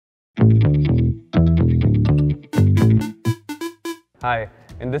Hi,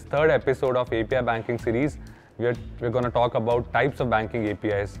 in this third episode of API Banking series, we're going to talk about types of banking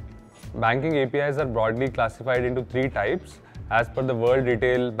APIs. Banking APIs are broadly classified into three types as per the World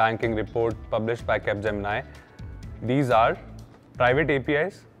Retail Banking Report published by Capgemini. These are private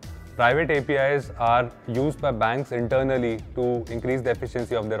APIs. Private APIs are used by banks internally to increase the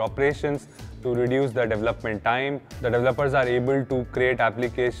efficiency of their operations, to reduce the development time. The developers are able to create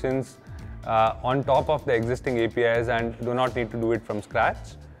applications on top of the existing APIs and do not need to do it from scratch.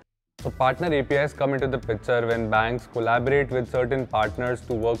 So partner APIs come into the picture when banks collaborate with certain partners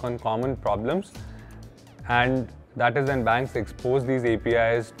to work on common problems, and that is when banks expose these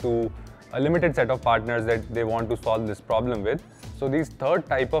APIs to a limited set of partners that they want to solve this problem with. So these third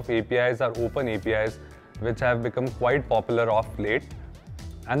type of APIs are open APIs, which have become quite popular of late,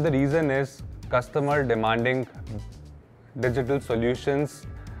 and the reason is customer demanding digital solutions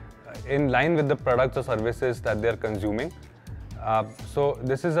in line with the products or services that they're consuming. So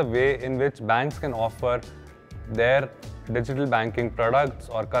this is a way in which banks can offer their digital banking products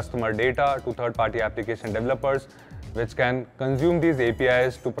or customer data to third-party application developers, which can consume these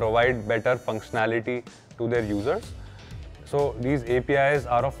APIs to provide better functionality to their users. So these APIs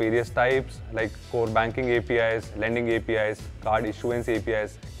are of various types like core banking APIs, lending APIs, card issuance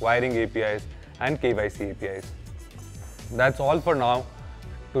APIs, acquiring APIs, and KYC APIs. That's all for now.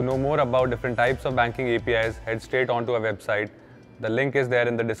 To know more about different types of banking APIs, head straight onto our website. The link is there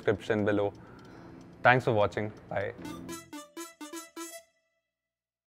in the description below. Thanks for watching. Bye.